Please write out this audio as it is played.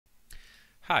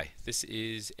Hi, this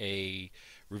is a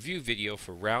review video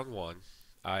for round one.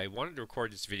 I wanted to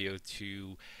record this video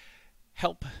to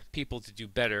help people to do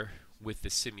better with the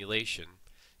simulation.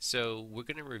 So we're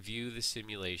going to review the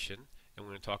simulation and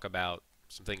we're going to talk about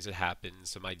some things that happened,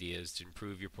 some ideas to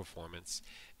improve your performance.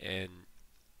 And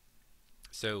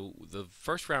so the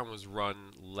first round was run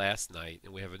last night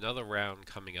and we have another round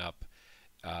coming up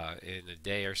in a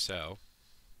day or so.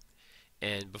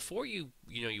 And before you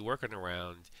work on a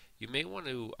round, you may want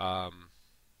to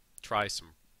try some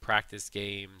practice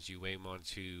games. You may want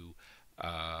to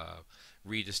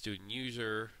read a student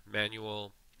user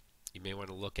manual. You may want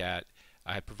to look at,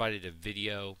 I provided a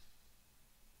video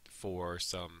for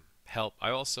some help. I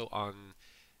also on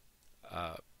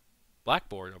uh,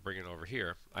 Blackboard, I'll bring it over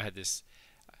here, I had this,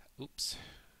 oops,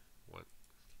 what,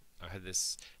 I had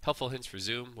this helpful hints for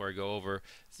Zoom where I go over,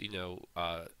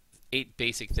 8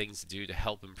 basic things to do to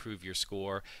help improve your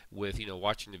score with,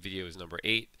 watching the video is number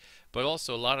 8, but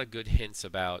also a lot of good hints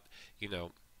about,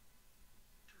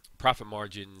 profit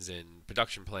margins and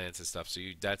production plans and stuff. So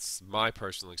that's my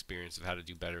personal experience of how to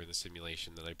do better in the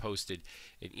simulation that I posted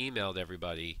and emailed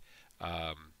everybody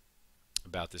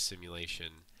about the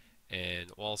simulation.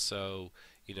 And also,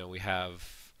 we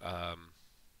have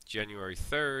January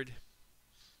 3rd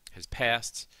has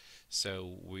passed,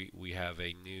 so we have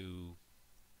a new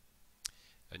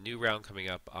round coming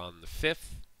up on the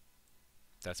 5th.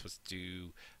 That's what's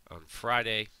due on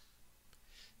Friday.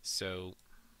 So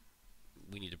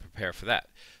we need to prepare for that.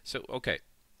 So, okay.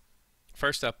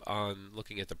 First up, on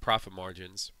looking at the profit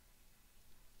margins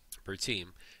per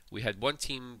team, we had one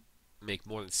team make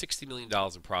more than $60 million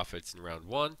in profits in round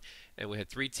one, and we had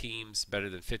 3 teams better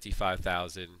than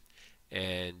 55,000,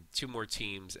 and 2 more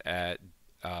teams at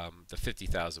the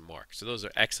 50,000 mark. So those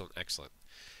are excellent.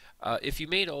 If you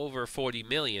made over 40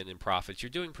 million in profits, you're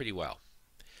doing pretty well.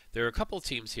 There are a couple of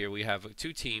teams here. We have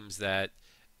 2 teams that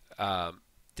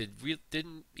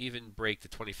didn't even break the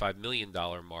 $25 million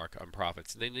mark on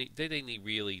profits. And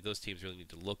those teams really need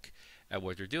to look at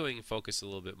what they're doing and focus a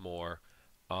little bit more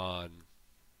on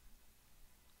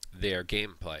their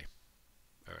gameplay.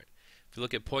 All right. If you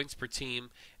look at points per team,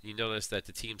 you notice that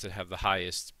the teams that have the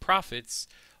highest profits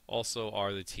also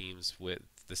are the teams with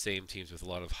the same teams with a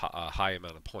lot of high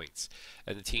amount of points,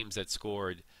 and the teams that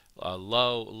scored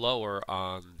lower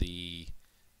on the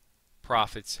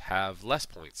profits have less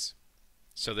points.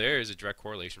 So there is a direct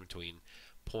correlation between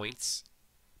points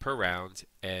per round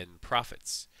and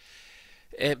profits.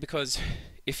 And because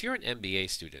if you're an MBA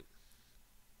student,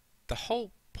 the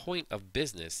whole point of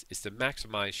business is to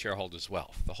maximize shareholders'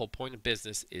 wealth. The whole point of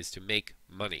business is to make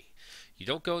money. You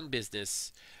don't go in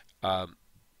business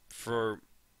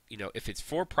if it's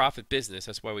for-profit business,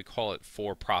 that's why we call it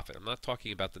for-profit. I'm not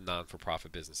talking about the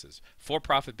non-for-profit businesses.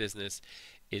 For-profit business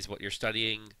is what you're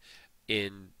studying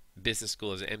in business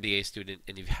school as an MBA student,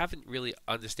 and you haven't really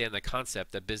understand the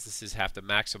concept that businesses have to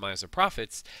maximize their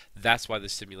profits. That's why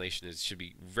this simulation should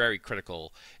be very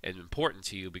critical and important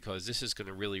to you, because this is going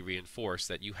to really reinforce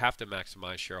that you have to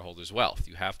maximize shareholders' wealth.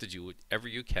 You have to do whatever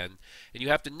you can, and you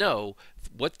have to know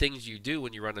what things you do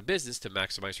when you run a business to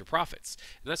maximize your profits.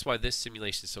 And that's why this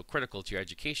simulation is so critical to your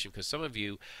education, because some of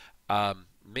you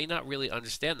may not really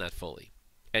understand that fully.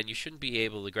 And you shouldn't be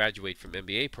able to graduate from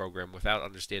MBA program without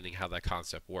understanding how that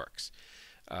concept works.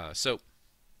 So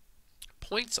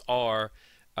points are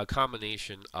a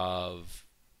combination of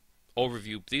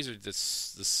overview. These are the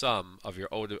sum of your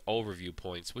overview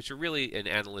points, which are really an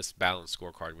analyst balance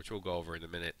scorecard, which we'll go over in a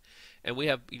minute. And we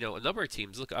have a number of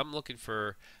teams. Look, I'm looking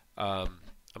for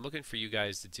you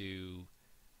guys to do.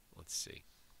 Let's see.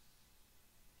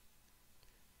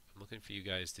 I'm looking for you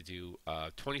guys to do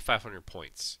 2,500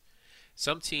 points.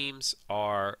 Some teams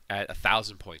are at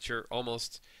 1,000 points. You're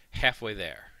almost halfway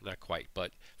there. Not quite,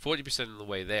 but 40% of the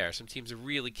way there. Some teams have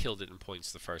really killed it in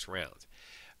points the first round.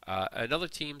 And other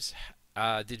teams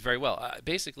did very well.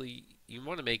 Basically, you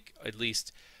want to make at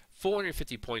least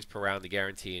 450 points per round to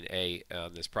guarantee an A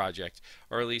on this project,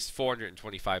 or at least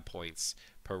 425 points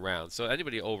per round. So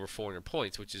anybody over 400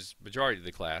 points, which is majority of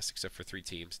the class, except for 3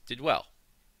 teams, did well.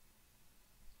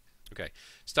 Okay,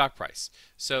 stock price.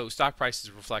 So stock price is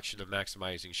a reflection of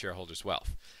maximizing shareholders'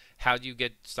 wealth. How do you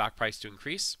get stock price to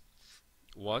increase?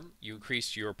 1, you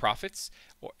increase your profits,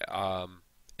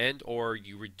 or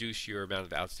you reduce your amount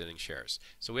of outstanding shares.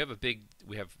 So we have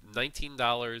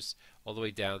 $19 all the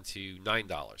way down to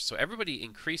 $9. So everybody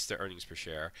increased their earnings per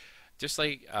share, just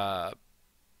like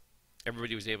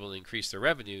everybody was able to increase their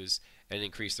revenues and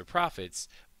increase their profits.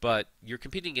 But you're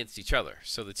competing against each other.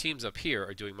 So the teams up here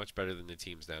are doing much better than the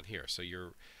teams down here. So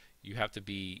you're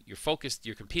focused,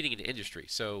 you're competing in the industry.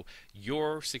 So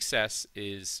your success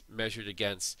is measured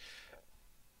against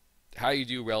how you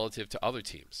do relative to other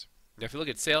teams. Now, if you look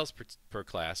at sales per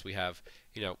class, we have,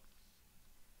 you know,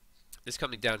 this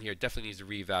company down here definitely needs to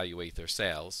reevaluate their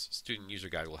sales. Student user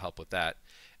guide will help with that.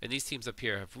 And these teams up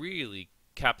here have really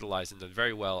capitalized and done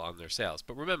very well on their sales.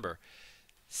 But remember,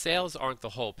 sales aren't the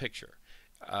whole picture.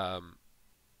 Um,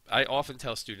 I often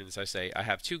tell students, I say, I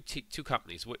have two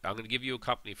companies. I'm going to give you a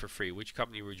company for free. Which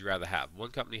company would you rather have?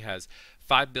 One company has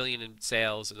 5 billion in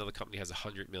sales, another company has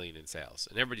 100 million in sales.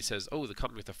 And everybody says, "Oh, the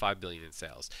company with the 5 billion in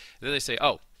sales." And then they say,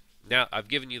 "Oh, now I've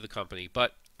given you the company,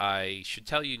 but I should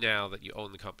tell you now that you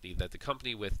own the company that the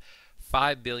company with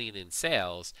 5 billion in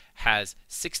sales has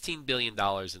 16 billion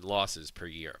dollars in losses per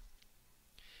year."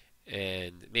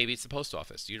 And maybe it's the post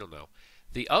office, you don't know.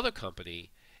 The other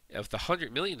company with the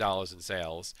 $100 million in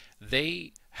sales,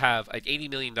 they have an $80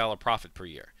 million profit per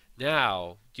year.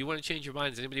 Now, do you want to change your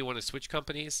mind? Does anybody want to switch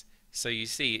companies? So you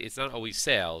see, it's not always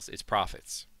sales, it's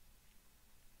profits.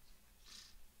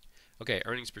 Okay,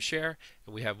 earnings per share,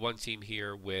 and we have one team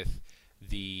here with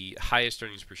the highest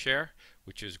earnings per share,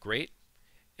 which is great.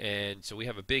 And so we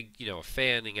have a big, a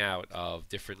fanning out of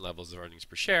different levels of earnings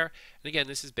per share. And again,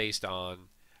 this is based on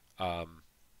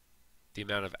the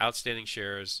amount of outstanding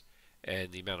shares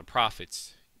and the amount of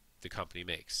profits the company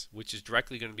makes, which is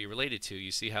directly going to be related to,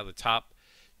 you see how the top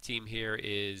team here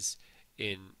is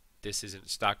this is in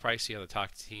stock price. See how the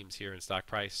top teams here in stock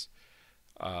price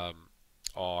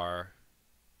are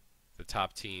the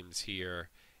top teams here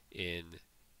in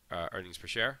earnings per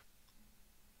share.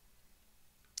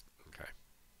 Okay.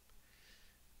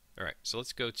 All right, so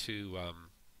let's go to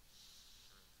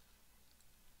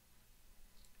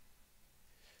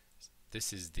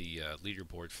this is the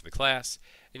leaderboard for the class,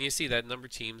 and you see that number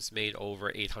of teams made over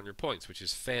 800 points, which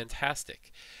is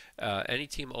fantastic. Any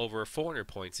team over 400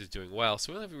 points is doing well,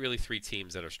 so we only have really 3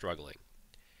 teams that are struggling.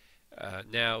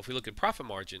 Now, if we look at profit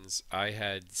margins, I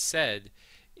had said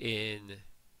in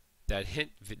that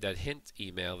hint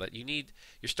email that you're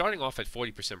starting off at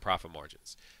 40% profit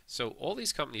margins. So all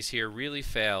these companies here really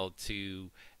failed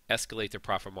to escalate their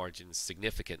profit margins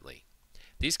significantly.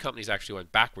 These companies actually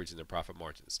went backwards in their profit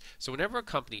margins. So whenever a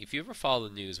company, if you ever follow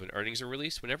the news when earnings are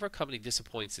released, whenever a company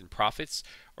disappoints in profits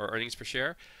or earnings per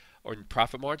share or in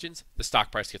profit margins, the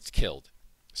stock price gets killed.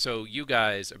 So you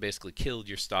guys are basically killed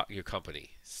your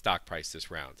company stock price this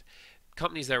round.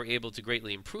 Companies that were able to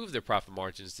greatly improve their profit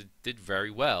margins did very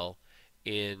well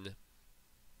in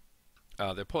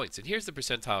their points. And here's the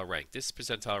percentile rank. This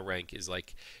percentile rank is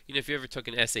like, if you ever took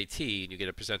an SAT and you get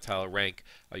a percentile rank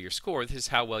of your score, this is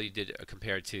how well you did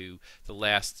compared to the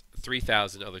last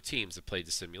 3,000 other teams that played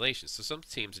the simulation. So some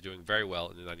teams are doing very well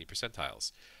in the 90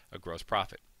 percentiles of gross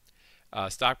profit.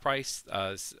 Stock price,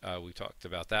 we talked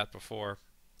about that before.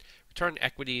 Return on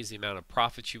equity is the amount of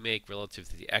profits you make relative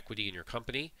to the equity in your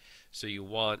company. So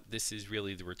this is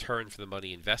really the return for the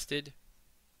money invested.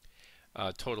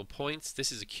 Total points,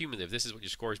 this is a cumulative. This is what your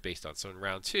score is based on. So in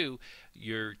round 2,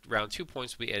 your round 2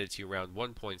 points will be added to your round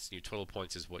 1 points, and your total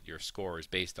points is what your score is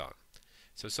based on.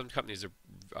 So some companies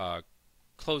are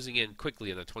closing in quickly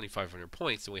on the 2,500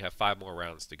 points, and we have 5 more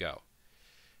rounds to go.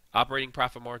 Operating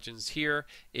profit margins here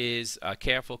is a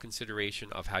careful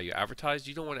consideration of how you advertise.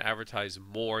 You don't want to advertise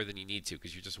more than you need to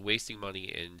because you're just wasting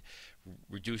money and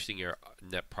reducing your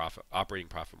net profit, operating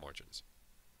profit margins.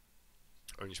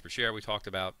 Earnings per share we talked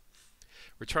about.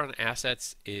 Return on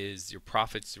assets is your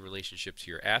profits in relationship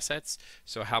to your assets.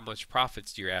 So how much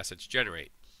profits do your assets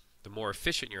generate? The more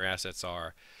efficient your assets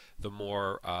are, the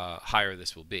more higher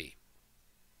this will be.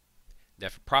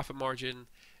 Net profit margin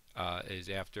is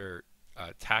after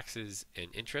taxes and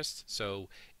interest. So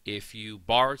if you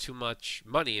borrow too much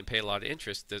money and pay a lot of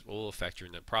interest, that will affect your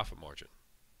net profit margin.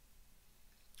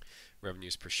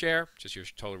 Revenues per share, just your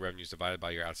total revenues divided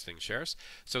by your outstanding shares.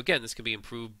 So again, this can be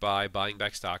improved by buying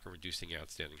back stock and reducing your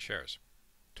outstanding shares.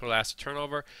 Total asset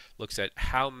turnover looks at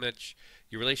how much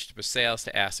your relationship of sales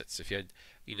to assets. If you had,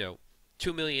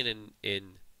 $2 million in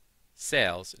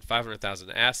sales and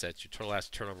 500,000 in assets, your total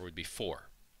asset turnover would be 4.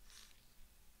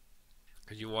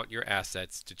 Because you want your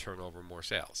assets to turn over more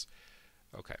sales.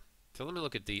 Okay, so let me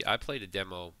look at I played a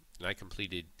demo and I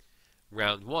completed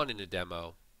round 1 in the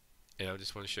demo. And I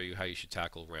just want to show you how you should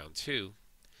tackle round 2.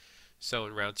 So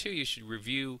in round 2, you should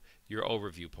review your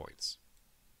overview points.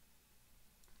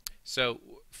 So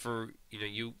for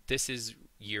this is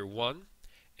year 1,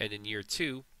 and in year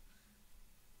 2,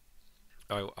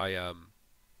 I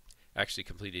actually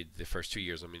completed the first 2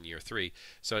 years. I'm in year 3.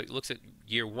 So it looks at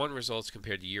year 1 results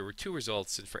compared to year 2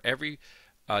 results, and for every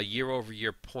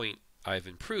year-over-year point I've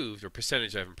improved or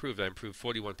percentage I've improved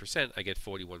 41%. I get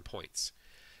 41 points.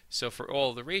 So for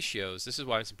all the ratios, this is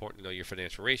why it's important to know your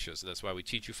financial ratios, and that's why we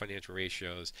teach you financial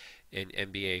ratios in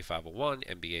MBA 501,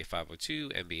 MBA 502,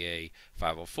 MBA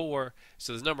 504.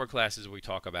 So there's a number of classes where we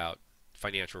talk about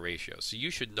financial ratios. So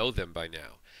you should know them by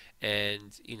now.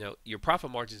 And your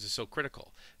profit margins are so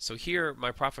critical. So here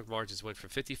my profit margins went from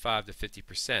 55 to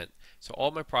 50%. So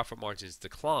all my profit margins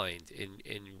declined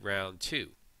in round 2,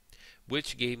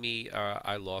 which gave me,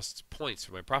 I lost points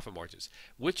for my profit margins,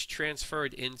 which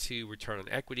transferred into return on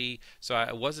equity. So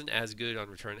I wasn't as good on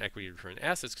return on equity and return on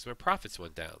assets because my profits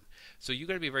went down. So you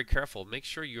got to be very careful. Make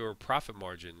sure your profit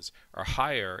margins are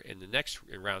higher in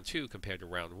round 2 compared to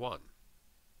round 1.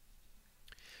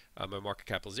 My market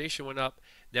capitalization went up.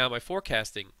 Now my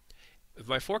forecasting,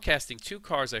 2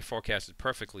 cars I forecasted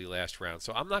perfectly last round.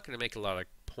 So I'm not going to make a lot of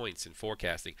points in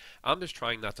forecasting. I'm just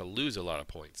trying not to lose a lot of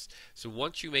points. So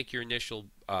once you make your initial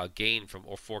gain from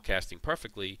forecasting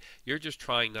perfectly, you're just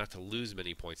trying not to lose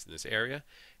many points in this area.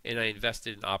 And I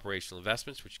invested in operational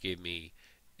investments, which gave me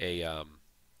a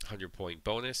 100-point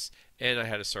bonus, and I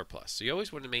had a surplus. So you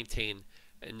always want to maintain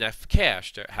enough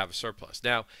cash to have a surplus.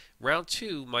 Now, round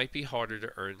 2 might be harder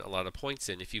to earn a lot of points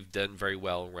in if you've done very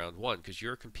well in round 1, because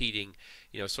you're competing,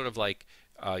 sort of like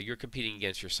you're competing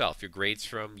against yourself. Your grades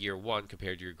from year 1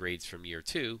 compared to your grades from year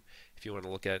 2, if you want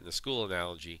to look at it in the school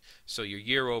analogy. So your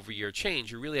year-over-year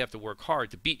change, you really have to work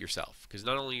hard to beat yourself, because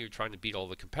not only are you trying to beat all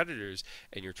the competitors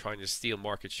and you're trying to steal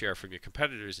market share from your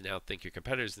competitors and outthink your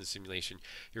competitors in the simulation,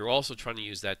 you're also trying to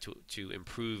use that to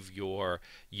improve your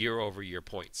year-over-year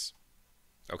points.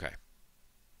 Okay,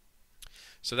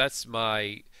 so that's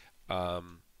my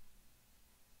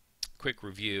quick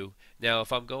review. Now,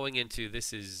 if I'm going into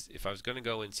if I was going to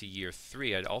go into year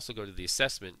 3, I'd also go to the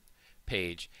assessment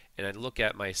page and I'd look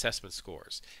at my assessment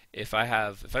scores. If I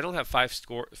don't have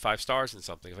 5 stars in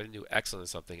something, if I didn't do excellent in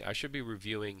something, I should be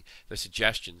reviewing the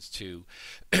suggestions to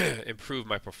improve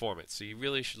my performance. So you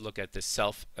really should look at this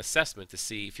self-assessment to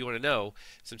see if you want to know.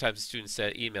 Sometimes the students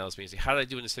emails me and say, "How did I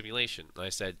do in the simulation?" And I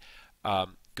said,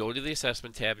 go to the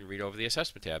assessment tab and read over the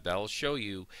assessment tab. That'll show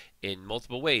you in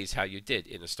multiple ways how you did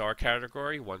in a star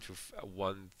category, 1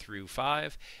 through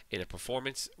 5, in a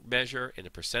performance measure, in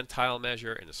a percentile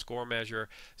measure, in a score measure.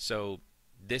 So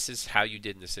this is how you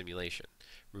did in the simulation.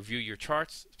 Review your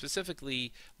charts.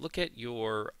 Specifically, look at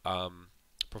your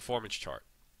performance chart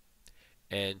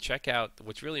and check out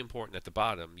what's really important at the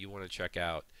bottom. You want to check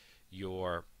out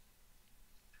your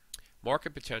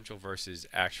market potential versus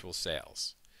actual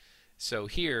sales. So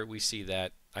here we see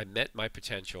that I met my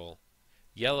potential.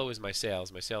 Yellow is my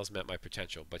sales. My sales met my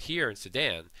potential. But here in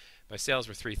sedan, my sales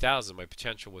were 3,000. My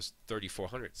potential was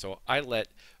 3,400. So I let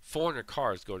 400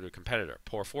 cars go to a competitor.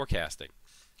 Poor forecasting.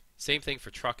 Same thing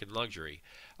for truck and luxury.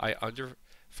 I under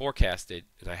forecasted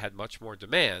and I had much more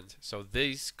demand. So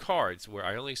these cards where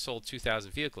I only sold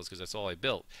 2,000 vehicles because that's all I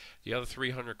built. The other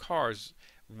 300 cars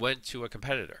went to a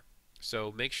competitor.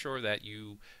 So make sure that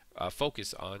you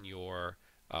focus on your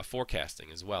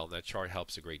forecasting as well, and that chart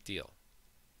helps a great deal.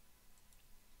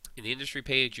 In the industry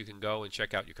page, you can go and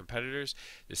check out your competitors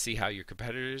to see how your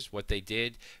competitors, what they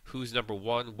did, who's number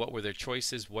 1, what were their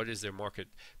choices, what is their market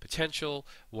potential,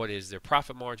 what is their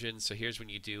profit margin. So here's when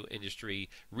you do industry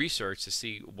research to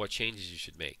see what changes you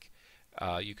should make.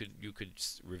 You could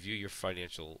review your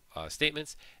financial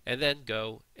statements and then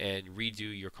go and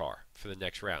redo your car for the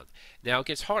next round. Now it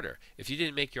gets harder. If you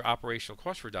didn't make your operational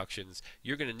cost reductions,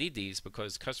 you're going to need these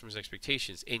because customers'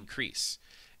 expectations increase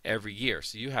every year.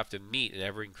 So you have to meet an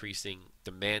ever-increasing,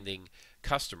 demanding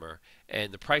customer,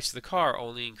 and the price of the car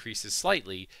only increases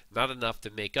slightly, not enough to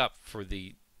make up for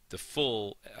the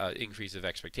full increase of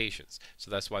expectations.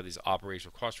 So that's why these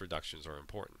operational cost reductions are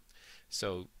important.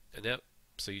 So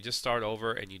you just start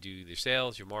over and you do your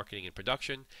sales, your marketing, and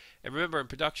production. And remember, in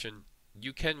production,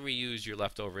 you can reuse your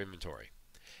leftover inventory.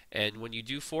 And when you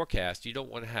do forecast, you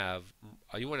want to have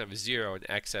a zero in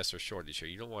excess or shortage here.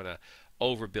 You don't want to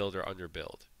overbuild or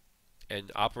underbuild.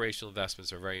 And operational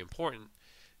investments are very important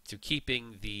to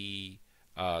keeping the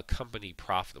company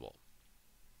profitable.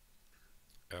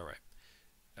 All right.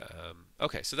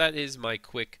 Okay, so that is my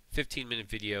quick 15-minute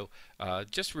video,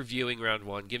 just reviewing round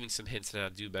 1, giving some hints on how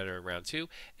to do better in round 2.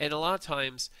 And a lot of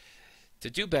times, to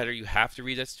do better, you have to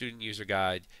read that student user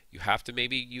guide. You have to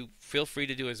you feel free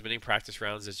to do as many practice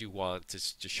rounds as you want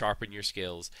to sharpen your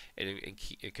skills and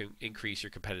increase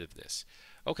your competitiveness.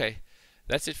 Okay,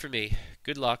 that's it for me.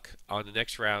 Good luck on the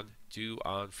next round, due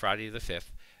on Friday the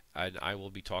 5th, and I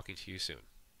will be talking to you soon.